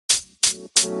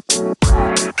Hey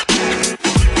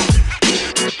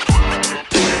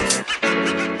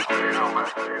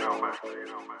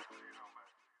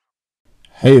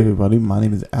everybody, my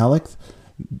name is Alex.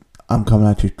 I'm coming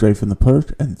at you straight from the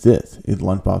perch, and this is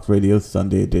Lunchbox Radio's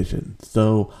Sunday edition.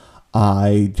 So,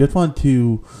 I just want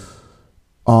to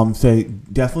say,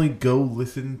 definitely go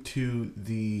listen to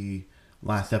the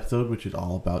last episode, which is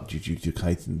all about Jujutsu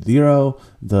Kaisen Zero,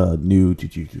 the new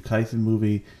Jujutsu Kaisen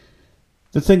movie.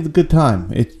 This thing's a good time.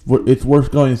 It's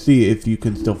worth going to see if you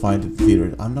can still find it in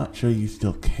theaters. I'm not sure you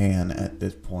still can at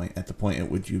this point, at the point at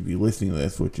which you'd be listening to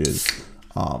this, which is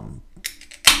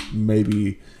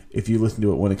maybe if you listen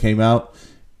to it when it came out,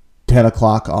 10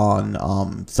 o'clock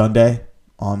on Sunday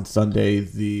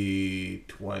the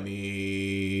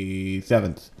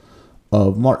 27th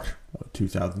of March of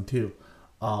 2002.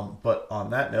 But on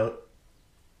that note,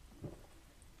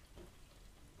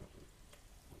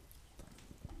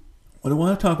 what I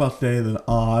want to talk about today is an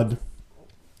odd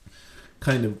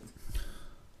kind of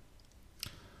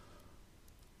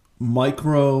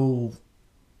micro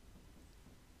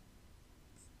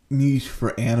niche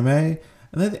for anime, and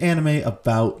that's anime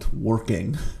about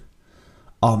working.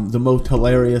 The most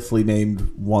hilariously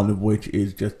named one of which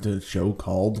is just a show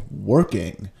called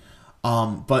Working.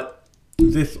 But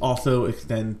this also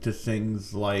extends to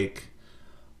things like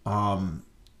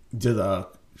there's a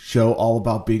show all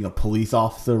about being a police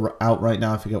officer out right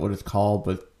now. I forget what it's called,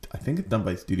 but I think it's done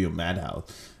by Studio Madhouse.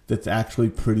 That's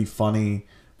actually pretty funny,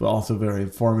 but also very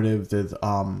informative. There's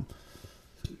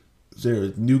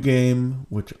New Game,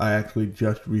 which I actually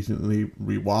just recently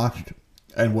rewatched,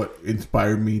 and what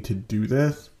inspired me to do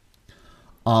this.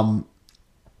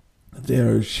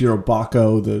 There's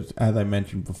Shirobako, there's, as I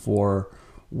mentioned before,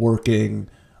 Working.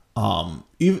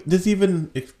 This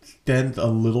even extends a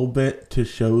little bit to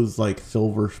shows like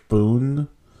Silver Spoon,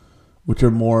 which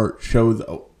are more shows,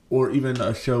 or even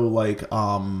a show like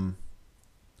not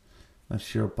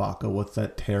Shirobako. What's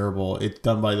that terrible? It's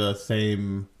done by the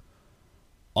same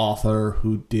author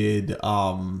who did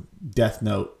Death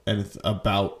Note, and it's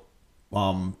about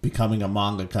becoming a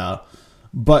mangaka.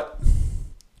 But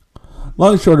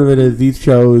long and short of it is, these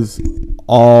shows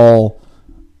all,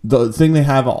 the thing they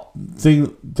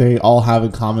all have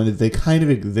in common is they kind of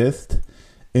exist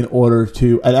in order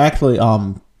to, and actually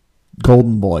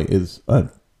Golden Boy is a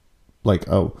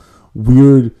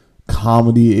weird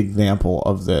comedy example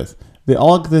of this. They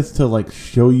all exist to like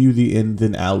show you the ins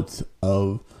and outs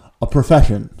of a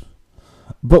profession.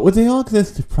 But what they all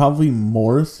exist probably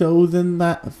more so than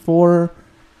that for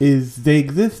is they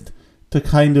exist to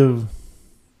kind of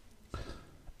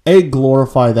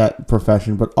glorify that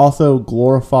profession, but also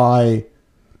glorify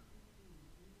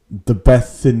the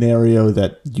best scenario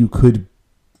that you could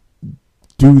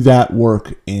do that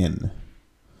work in.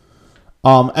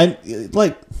 And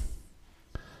like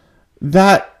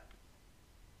that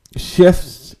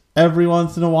shifts every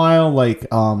once in a while. Like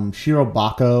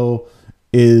Shirobako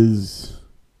has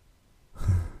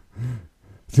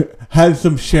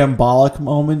some shambolic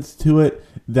moments to it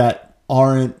that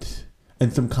aren't,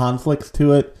 and some conflicts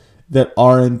to it that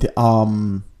aren't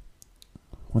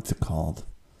what's it called?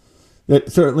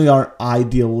 That certainly aren't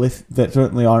idyllic,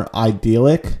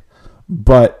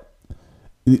 but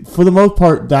for the most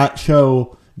part that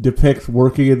show depicts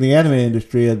working in the anime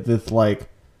industry as this like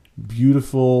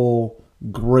beautiful,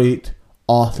 great,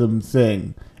 awesome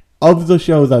thing. Of the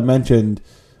shows I mentioned,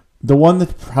 the one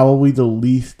that's probably the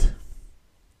least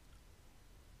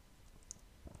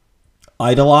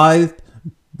idolized,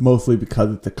 mostly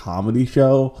because it's a comedy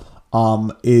show,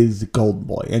 is Golden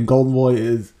Boy. And Golden Boy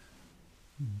is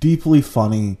deeply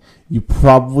funny. You've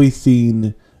probably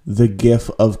seen the gif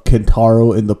of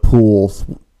Kentaro in the pool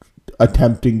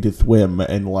attempting to swim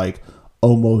and like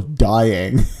almost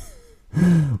dying.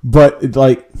 But it's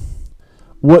like,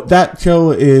 what that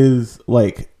show is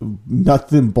like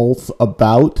nuts and bolts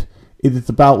about is it's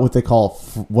about what they call,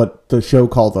 what the show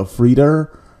calls a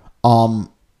freeter, and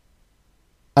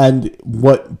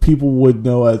what people would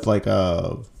know as like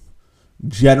a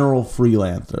general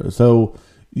freelancer. So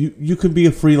you can be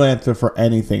a freelancer for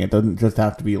anything. It doesn't just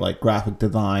have to be like graphic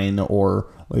design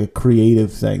or like a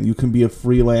creative thing. You can be a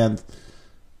freelance,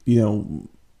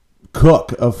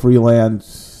 cook, a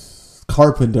freelance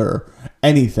carpenter,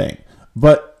 anything.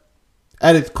 But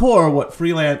at its core, what a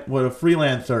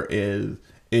freelancer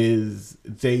is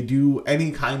they do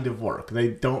any kind of work. They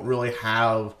don't really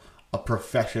have a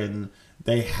profession.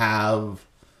 They have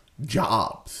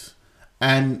jobs.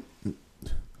 And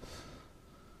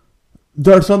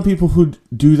there are some people who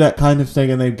do that kind of thing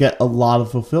and they get a lot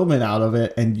of fulfillment out of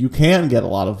it, and you can get a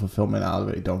lot of fulfillment out of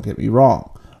it, don't get me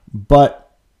wrong. But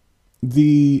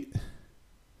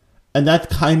And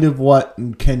that's kind of what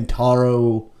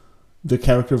Kentaro, the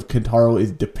character of Kentaro,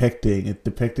 is depicting. It's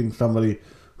depicting somebody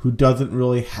who doesn't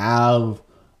really have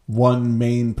one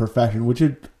main profession, which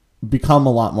has become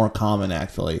a lot more common,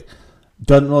 actually.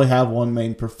 Doesn't really have one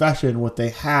main profession. What they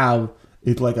have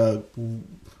is like a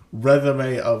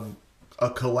resume of a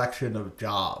collection of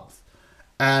jobs.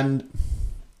 And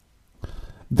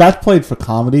that's played for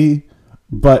comedy,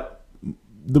 but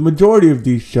the majority of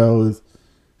these shows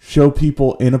show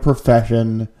people in a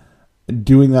profession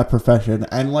doing that profession.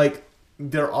 And like,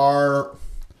 there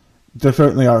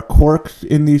certainly are quirks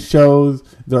in these shows.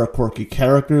 There are quirky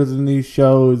characters in these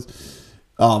shows.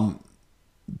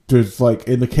 There's like,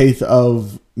 in the case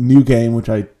of New Game, which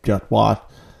I just watched,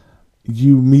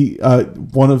 you meet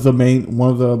one of the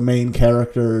main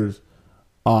characters.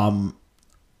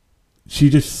 She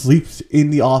just sleeps in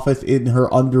the office in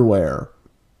her underwear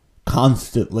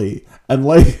constantly, and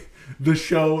like, the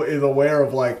show is aware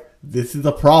of like, this is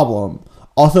a problem.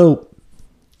 Also,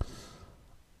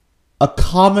 a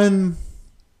common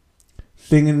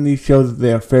thing in these shows is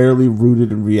they are fairly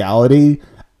rooted in reality,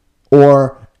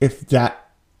 or if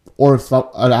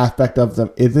an aspect of them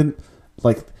isn't,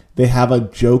 like, they have a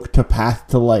joke to pass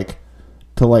to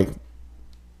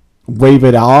wave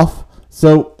it off.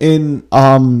 So in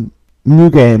New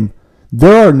Game,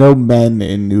 there are no men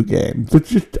in New Game. There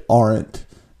just aren't.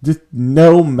 Just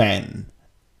no men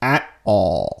at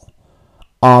all.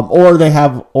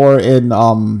 Or in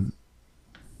the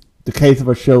case of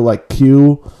a show like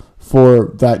Q,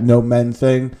 for that no men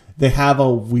thing, they have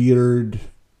a weird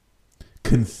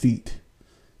conceit.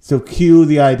 So Q,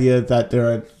 the idea that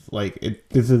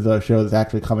this is a show that's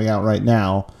actually coming out right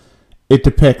now. It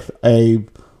depicts a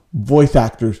voice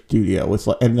actor studio. It's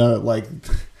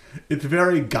it's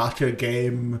very gacha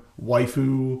game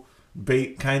waifu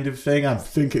bait kind of thing. I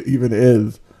think it even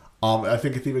is. I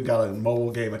think it's even got a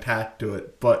mobile game attached to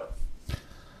it. But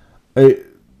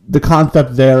the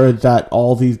concept there is that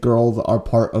all these girls are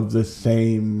part of the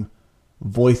same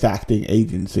voice acting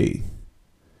agency.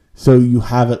 So you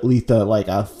have at least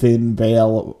a thin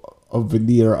veil of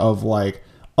veneer of like,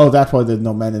 oh, that's why there's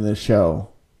no men in this show.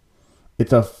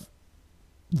 It's a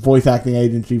voice acting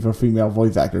agency for female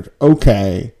voice actors.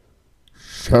 Okay,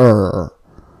 sure.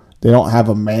 They don't have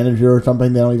a manager or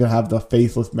something. They don't even have the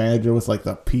faceless manager with like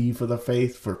the P for the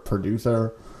face for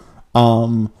producer.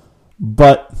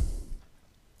 But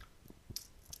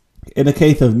in the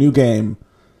case of New Game,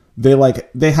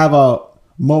 they have a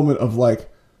moment of like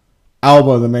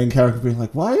Alba, the main character, being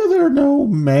like, why are there no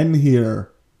men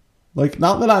here? Like,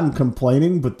 not that I'm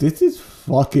complaining, but this is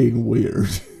fucking weird.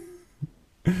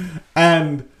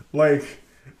 And like,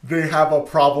 they have a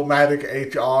problematic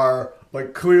HR.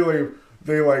 Like, clearly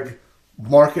they like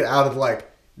mark it out as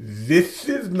like, this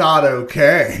is not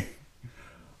okay.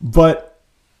 But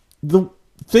the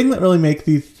thing that really makes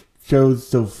these shows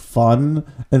so fun,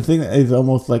 and the thing that is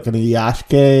almost like an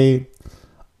Iyashike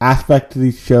aspect to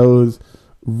these shows,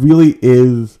 really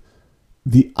is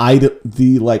the idolization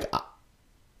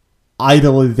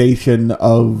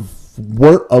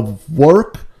of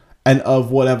work and of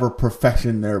whatever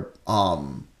profession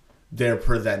they're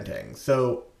presenting.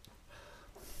 So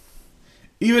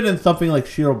even in something like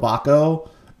Shirobako,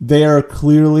 they are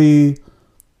clearly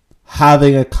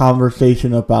having a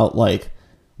conversation about like,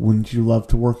 wouldn't you love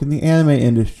to work in the anime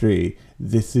industry?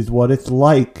 This is what it's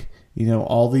like. You know,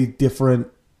 all these different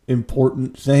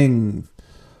important things.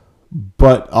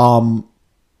 But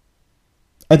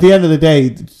at the end of the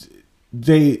day,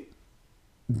 they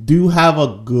do have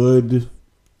a good...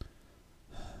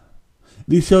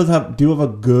 These shows do have a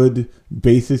good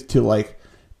basis to like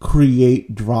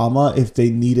create drama if they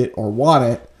need it or want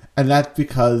it. And that's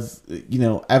because, you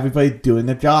know, everybody's doing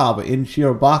a job. In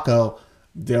Shirobako,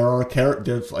 there are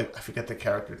characters, like, I forget the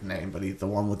character's name, but he's the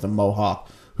one with the mohawk,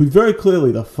 who's very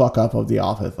clearly the fuck up of the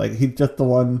office. Like, he's just the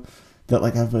one that,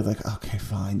 like, everybody's like, okay,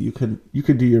 fine, you can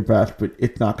do your best, but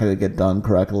it's not going to get done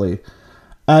correctly.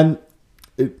 And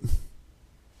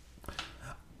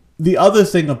the other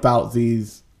thing about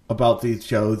these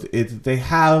shows is they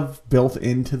have built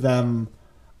into them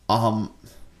a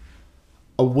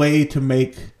way to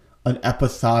make an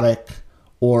episodic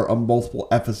or a multiple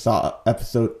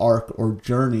episode arc or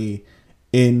journey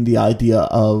in the idea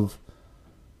of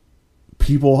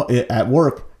people at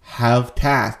work have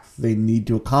tasks they need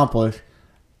to accomplish,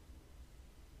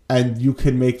 and you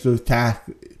can make those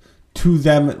tasks, to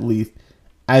them at least,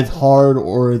 as hard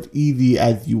or as easy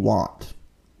as you want.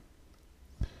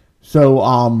 So,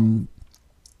 and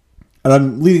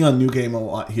I'm leading on New Game a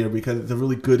lot here because it's a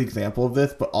really good example of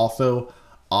this, but also,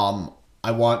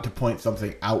 I want to point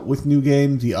something out with New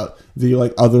Game, the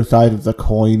like other side of the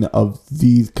coin of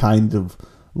these kinds of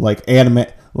like anime,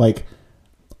 like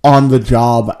on the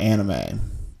job anime.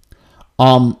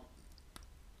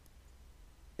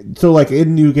 So like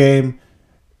in New Game,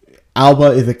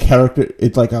 Alba is a character.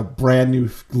 It's like a brand new,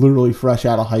 literally fresh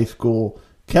out of high school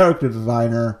character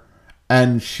designer,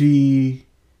 and she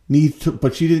needs to,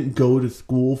 but she didn't go to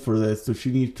school for this, so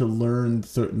she needs to learn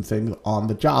certain things on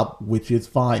the job, which is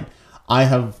fine. I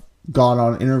have gone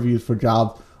on interviews for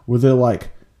jobs where they're like,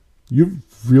 "You're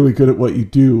really good at what you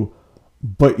do,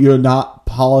 but you're not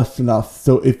polished enough.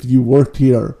 So if you worked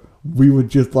here, we would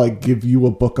just like give you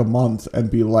a book a month and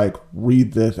be like,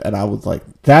 read this." And I was like,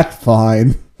 "That's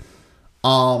fine."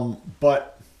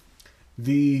 But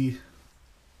the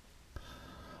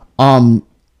long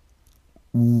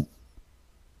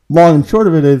and short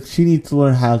of it is she needs to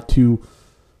learn how to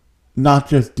not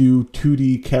just do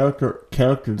 2D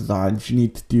character design. She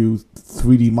needs to do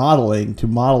 3D modeling to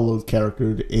model those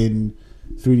characters in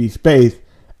 3D space.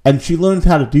 And she learns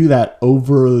how to do that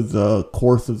over the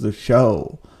course of the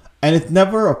show. And it's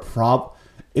never a problem.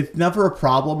 It's never a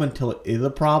problem until it is a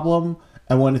problem.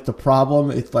 And when it's a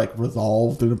problem, it's like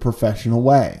resolved in a professional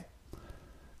way.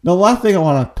 Now, the last thing I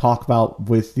want to talk about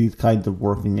with these kinds of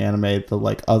working anime is the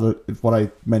like other, is what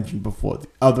I mentioned before, the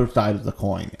other side of the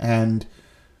coin. And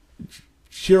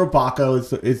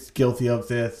Shirobako is guilty of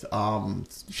this.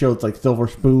 Shows like Silver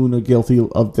Spoon are guilty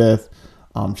of this.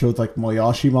 Shows like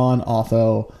Moyashimon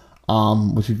also.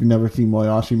 Which if you've never seen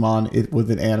Moyashimon, it was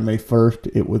an anime first.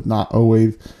 It was not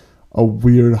always a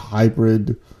weird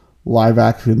hybrid live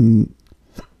action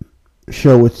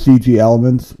show with CG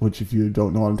elements, which if you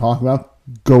don't know what I'm talking about,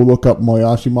 go look up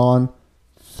Moyashimon.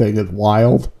 Thing is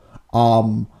wild.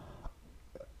 And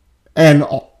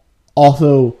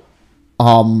also,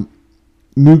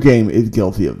 New Game is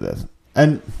guilty of this.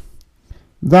 And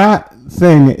that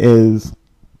thing is,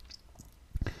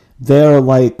 they're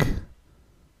like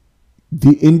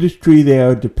the industry they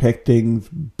are depicting's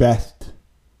best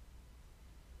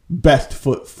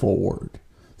foot forward.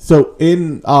 So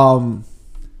in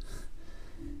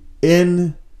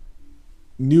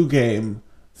New Game,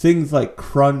 things like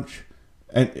crunch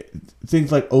and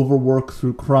things like overwork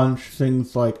through crunch,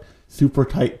 things like super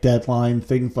tight deadline,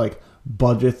 things like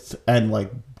budgets and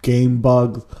like game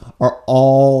bugs are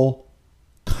all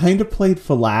kind of played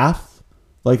for laughs.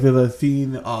 Like there's a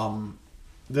scene at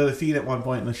one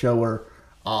point in the show where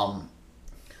Alba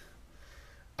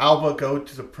goes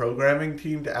to the programming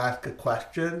team to ask a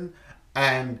question,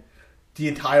 and the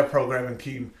entire programming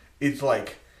team is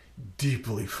like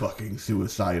deeply fucking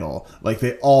suicidal. Like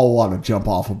they all want to jump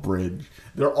off a bridge.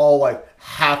 They're all like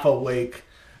half awake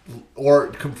or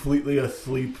completely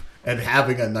asleep and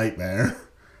having a nightmare.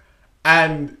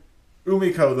 And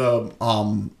Umiko,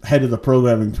 the head of the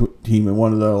programming team and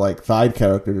one of the like side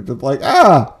characters, is just like,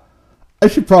 I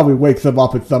should probably wake them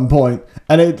up at some point.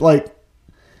 And it's like,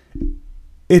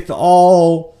 it's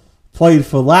all played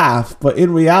for laughs, but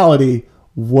in reality,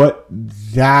 what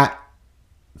that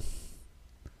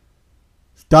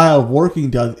style of working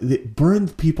does is it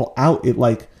burns people out. It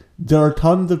like, there are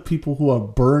tons of people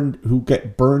who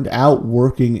get burned out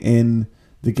working in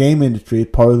the game industry.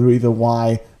 It's part of the reason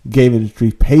why the game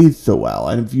industry pays so well.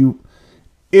 And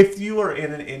if you are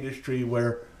in an industry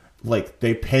where like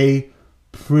they pay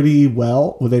pretty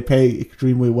well, or they pay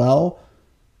extremely well,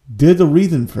 there's a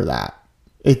reason for that.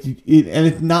 And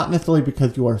it's not necessarily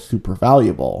because you are super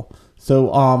valuable.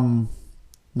 So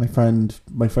my friend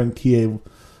Kie,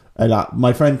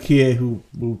 my friend Kie who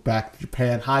moved back to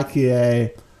Japan. Hi Kie.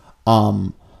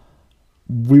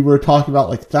 We were talking about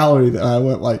like salaries, and I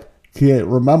went like, Kie,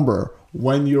 remember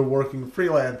when you're working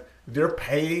freelance, they're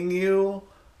paying you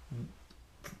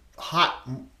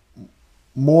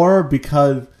more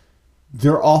because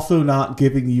they're also not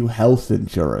giving you health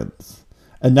insurance.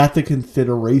 And that's a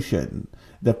consideration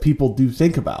that people do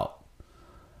think about.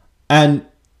 And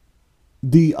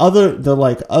the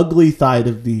like ugly side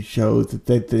of these shows is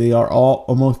that they are all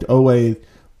almost always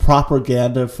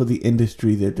propaganda for the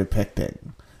industry they're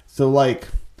depicting. So like,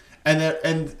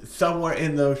 and somewhere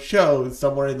in those shows,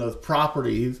 somewhere in those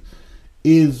properties,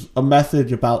 is a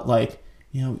message about like,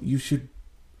 you know, you should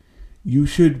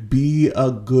be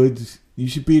a good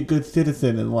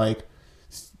citizen and like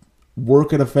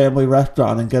work at a family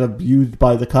restaurant and get abused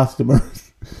by the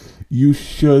customers. You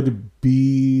should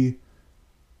be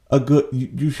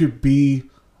you should be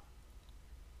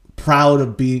proud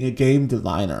of being a game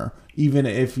designer, even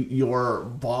if your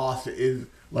boss is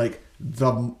like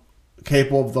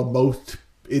capable of the most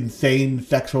insane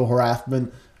sexual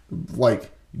harassment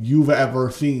like you've ever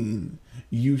seen.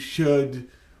 You should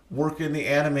work in the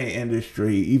anime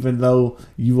industry, even though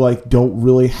you like don't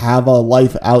really have a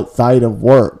life outside of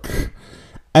work.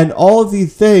 And all of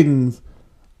these things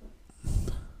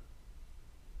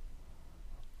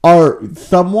are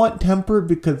somewhat tempered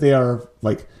because they are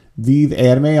like, these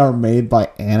anime are made by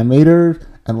animators,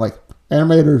 and like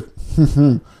animators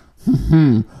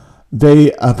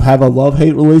they have a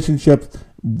love-hate relationship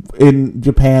in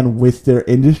Japan with their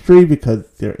industry because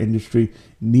their industry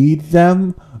needs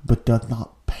them but does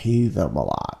not pay them a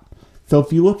lot. So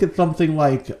if you look at something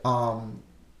like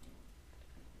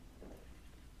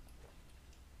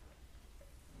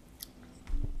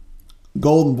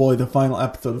Golden Boy, the final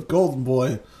episode of Golden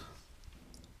Boy,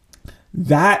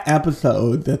 that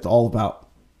episode that's all about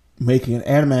making an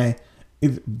anime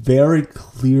is very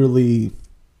clearly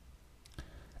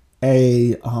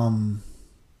a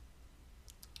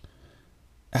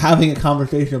having a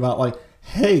conversation about like,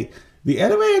 hey, the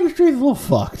anime industry is a little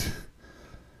fucked.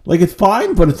 Like, it's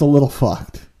fine, but it's a little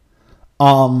fucked.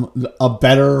 A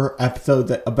better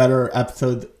episode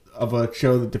of a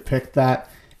show that depicts that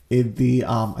is the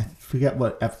I forget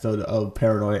what episode of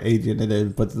Paranoia Agent it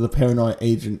is, but the Paranoia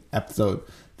Agent episode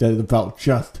that is about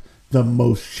just the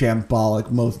most shambolic,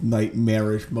 most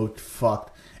nightmarish, most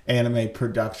fucked anime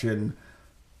production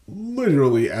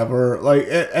literally ever. Like,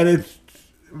 and it's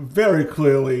very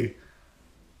clearly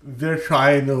they're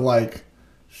trying to like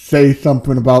say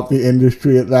something about the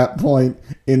industry at that point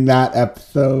in that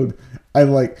episode,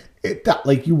 and like it,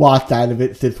 like you watch that and if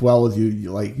it sits well with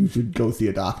you, like you should go see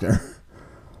a doctor.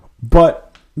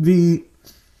 But these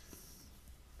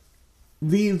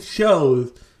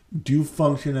shows do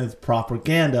function as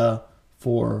propaganda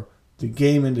for the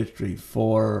game industry,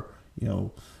 for, you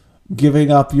know,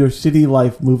 giving up your city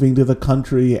life, moving to the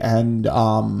country, and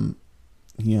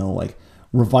you know, like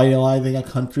revitalizing a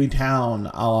country town,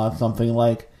 a la something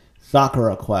like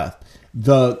Sakura Quest.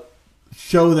 The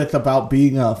show that's about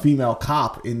being a female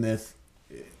cop in this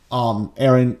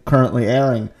currently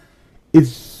airing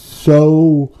is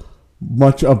so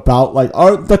much about like,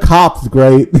 aren't the cops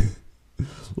great?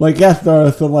 Like, yes, there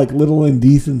are some like little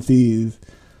indecencies,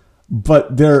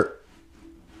 but they're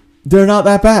not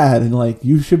that bad, and like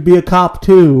you should be a cop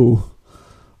too,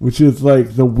 which is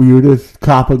like the weirdest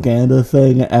propaganda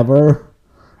thing ever.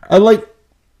 And like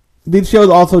these shows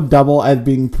also double as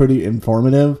being pretty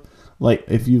informative. Like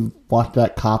if you watch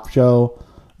that cop show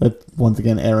that's once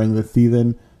again airing this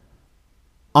season,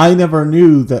 I never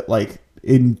knew that like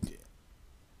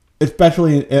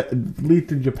especially at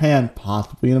least in Japan,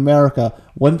 possibly in America,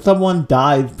 when someone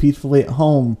dies peacefully at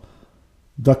home,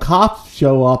 the cops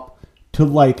show up to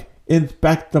like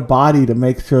inspect the body to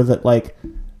make sure that like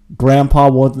grandpa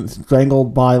wasn't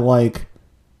strangled by like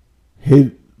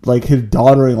his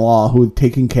daughter-in-law who was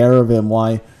taking care of him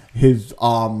while his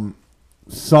son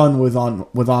was on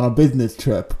a business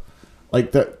trip,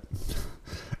 like that.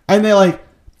 And they like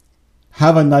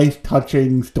have a nice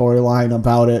touching storyline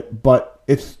about it, but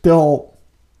it's still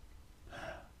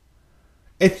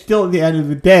at the end of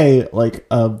the day like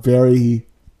a very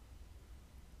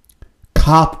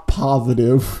cop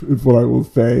positive is what I will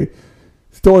say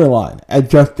storyline. And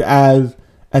just as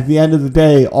at the end of the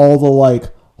day, all the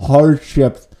like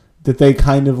hardships that they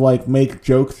kind of like make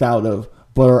jokes out of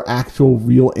but are actual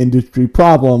real industry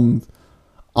problems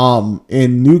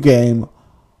in New Game,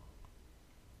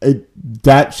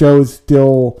 that show is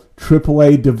still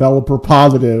AAA developer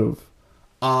positive.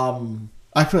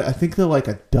 Actually, I think they're like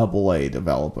a AA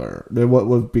developer. They're what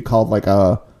would be called like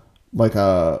a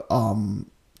AAA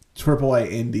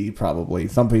indie, probably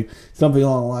something along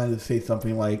the lines of say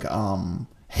something like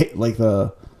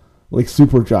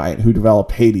Supergiant, who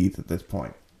developed Hades at this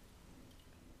point.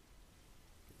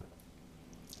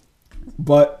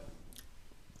 But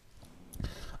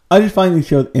I just find these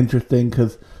shows interesting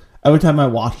because every time I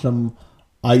watch them,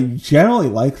 I generally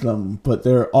like them, but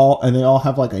they all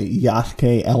have like a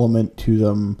Yasuke element to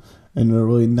them, and they're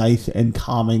really nice and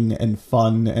calming and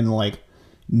fun and like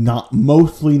not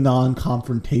mostly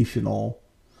non-confrontational,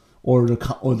 or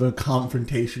the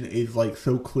confrontation is like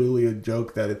so clearly a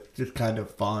joke that it's just kind of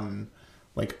fun,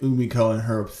 like Umiko and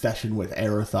her obsession with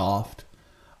Aerosoft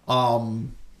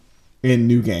in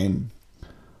New Game.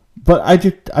 But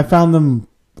I found them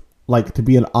like to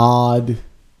be an odd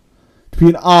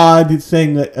thing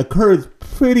that occurs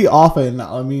pretty often.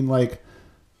 I mean, like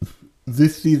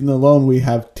this season alone we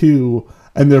have 2,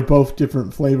 and they're both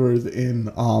different flavors in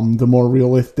the more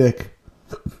realistic,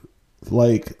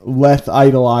 like less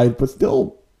idolized but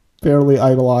still fairly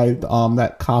idolized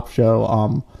that cop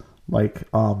show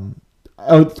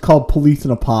it's called Police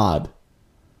in a Pod,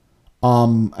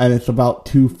 and it's about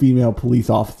 2 female police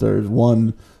officers,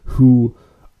 one who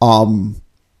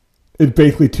is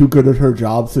basically too good at her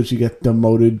job, so she gets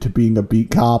demoted to being a beat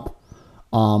cop.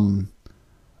 And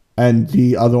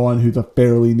the other one who's a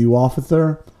fairly new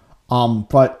officer.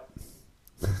 But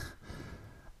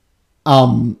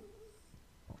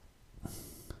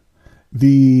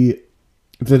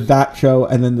there's that show,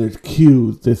 and then there's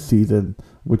Q this season,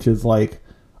 which is like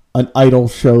an idol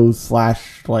show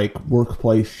 / like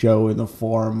workplace show in the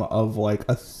form of like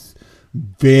a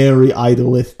very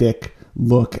idealistic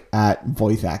look at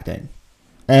voice acting.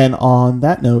 And on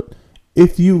that note,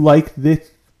 if you like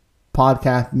this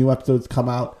podcast, new episodes come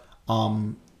out.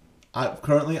 I'm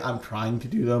trying to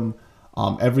do them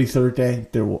every Thursday.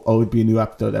 There will always be a new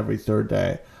episode every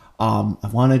Thursday. I've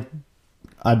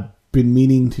been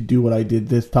meaning to do what I did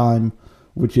this time,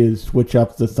 which is switch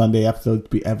up the Sunday episodes to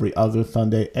be every other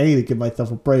Sunday. A, to give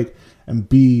myself a break, and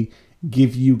B,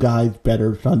 give you guys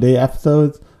better Sunday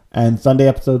episodes. And Sunday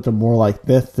episodes are more like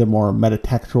this. They're more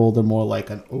metatextual. They're more like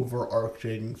an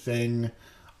overarching thing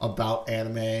about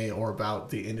anime or about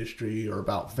the industry or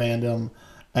about fandom.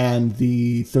 And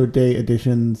the Thursday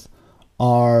editions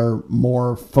are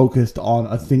more focused on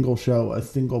a single show, a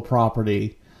single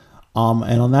property.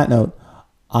 And on that note,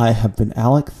 I have been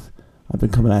Alex. I've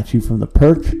been coming at you from the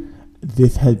perch.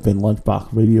 This has been Lunchbox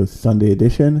Radio Sunday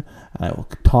edition. And I will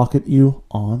talk at you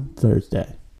on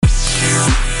Thursday.